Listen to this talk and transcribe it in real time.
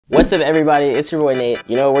What's up everybody, it's your boy Nate.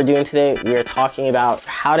 You know what we're doing today? We are talking about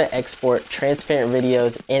how to export transparent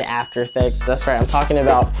videos in After Effects. That's right, I'm talking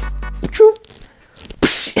about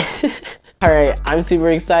Alright, I'm super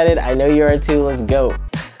excited. I know you are too. Let's go.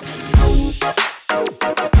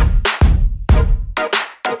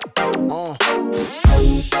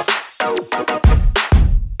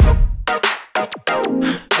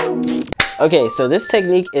 Okay, so this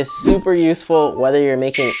technique is super useful whether you're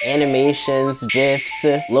making animations, gifs,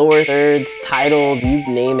 lower thirds, titles, you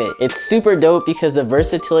name it. It's super dope because the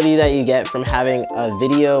versatility that you get from having a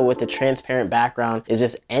video with a transparent background is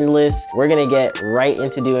just endless. We're gonna get right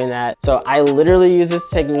into doing that. So I literally use this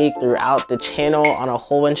technique throughout the channel on a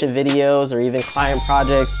whole bunch of videos or even client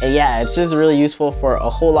projects. And yeah, it's just really useful for a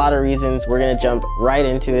whole lot of reasons. We're gonna jump right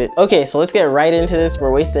into it. Okay, so let's get right into this. We're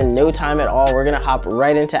wasting no time at all. We're gonna hop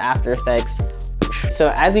right into After Effects. So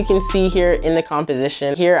as you can see here in the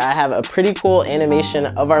composition, here I have a pretty cool animation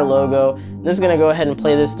of our logo. I'm just gonna go ahead and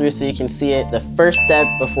play this through so you can see it. The first step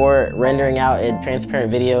before rendering out a transparent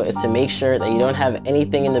video is to make sure that you don't have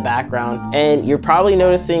anything in the background. And you're probably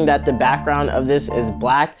noticing that the background of this is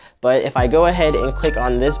black, but if I go ahead and click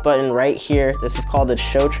on this button right here, this is called the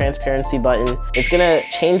Show Transparency button. It's gonna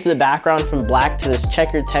change the background from black to this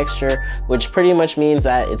checkered texture, which pretty much means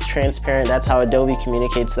that it's transparent. That's how Adobe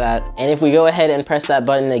communicates that. And if we go ahead and press that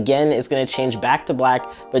button again, it's gonna change back to black,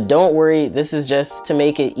 but don't worry, this is just to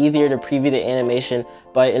make it easier to preview the animation.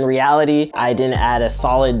 But in reality, I didn't add a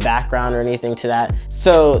solid background or anything to that.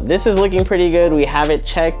 So this is looking pretty good. We have it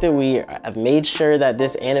checked. We have made sure that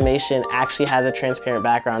this animation actually has a transparent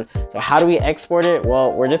background. So how do we export it?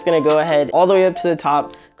 Well, we're just gonna go ahead all the way up to the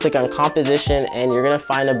top, click on composition, and you're gonna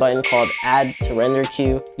find a button called add to render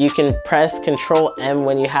queue. You can press Control M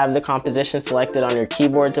when you have the composition selected on your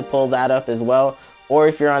keyboard to pull that up as well. Or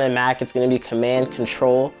if you're on a Mac, it's gonna be Command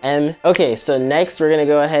Control M. Okay, so next we're gonna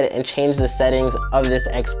go ahead and change the settings of this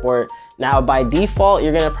export. Now by default,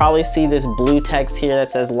 you're gonna probably see this blue text here that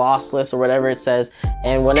says lossless or whatever it says.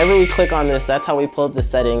 And whenever we click on this, that's how we pull up the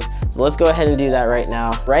settings. So let's go ahead and do that right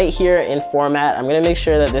now. Right here in format, I'm gonna make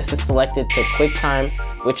sure that this is selected to Quicktime,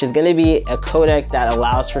 which is gonna be a codec that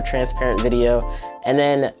allows for transparent video. And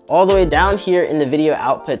then all the way down here in the video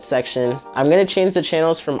output section, I'm gonna change the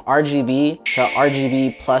channels from RGB to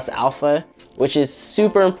RGB plus alpha, which is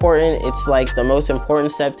super important. It's like the most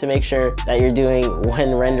important step to make sure that you're doing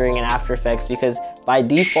when rendering in After Effects, because by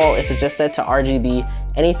default, if it's just set to RGB,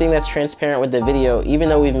 anything that's transparent with the video, even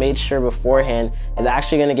though we've made sure beforehand, is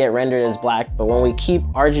actually gonna get rendered as black. But when we keep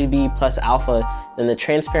RGB plus alpha, then the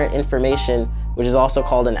transparent information, which is also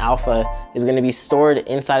called an alpha, is gonna be stored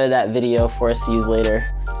inside of that video for us to use later.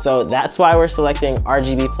 So that's why we're selecting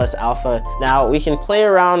RGB plus alpha. Now we can play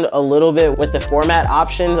around a little bit with the format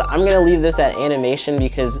options. I'm gonna leave this at animation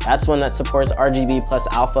because that's one that supports RGB plus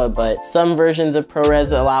alpha, but some versions of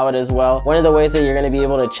ProRes allow it as well. One of the ways that you're gonna be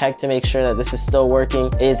able to check to make sure that this is still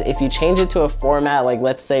working is if you change it to a format like,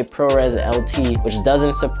 let's say ProRes LT, which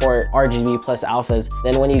doesn't support RGB plus alphas,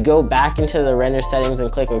 then when you go back into the render settings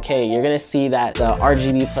and click OK, you're gonna see that the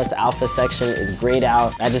RGB plus alpha section is grayed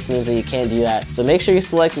out. That just means that you can't do that. So make sure you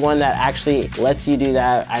select one that actually lets you do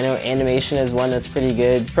that. I know animation is one that's pretty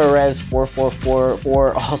good. ProRes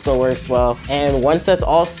 4444 also works well. And once that's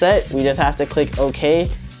all set, we just have to click OK.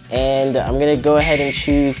 And I'm gonna go ahead and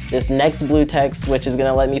choose this next blue text, which is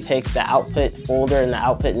gonna let me pick the output folder and the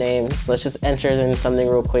output name. So let's just enter in something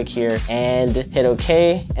real quick here and hit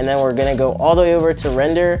OK. And then we're gonna go all the way over to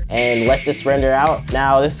render and let this render out.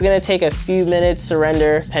 Now this is gonna take a few minutes to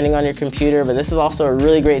render depending on your computer, but this is also a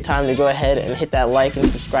really great time to go ahead and hit that like and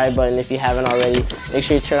subscribe button if you haven't already. Make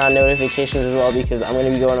sure you turn on notifications as well, because I'm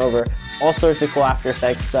gonna be going over all sorts of cool After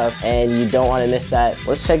Effects stuff and you don't want to miss that.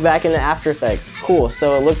 Let's check back into After Effects. Cool,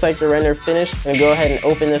 so it looks like the render finished. I'm gonna go ahead and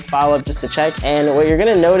open this file up just to check. And what you're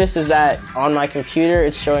gonna notice is that on my computer,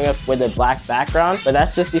 it's showing up with a black background, but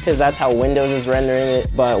that's just because that's how Windows is rendering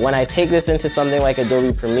it. But when I take this into something like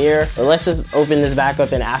Adobe Premiere, or let's just open this back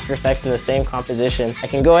up in After Effects in the same composition, I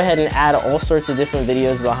can go ahead and add all sorts of different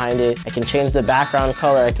videos behind it. I can change the background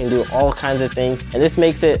color, I can do all kinds of things. And this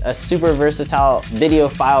makes it a super versatile video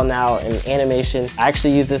file now in animation. I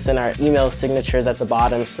actually use this in our email signatures at the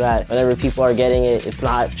bottom so that whenever people are getting it, it's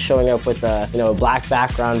not showing up with a a black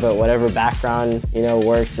background, but whatever background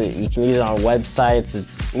works. You can use it on websites.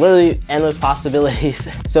 It's literally endless possibilities.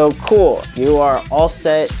 So cool, you are all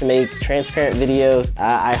set to make transparent videos.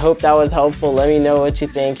 I hope that was helpful. Let me know what you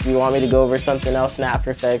think. If you want me to go over something else in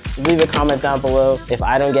After Effects, just leave a comment down below. If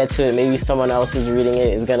I don't get to it, maybe someone else who's reading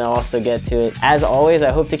it is gonna also get to it. As always,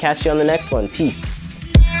 I hope to catch you on the next one. Peace.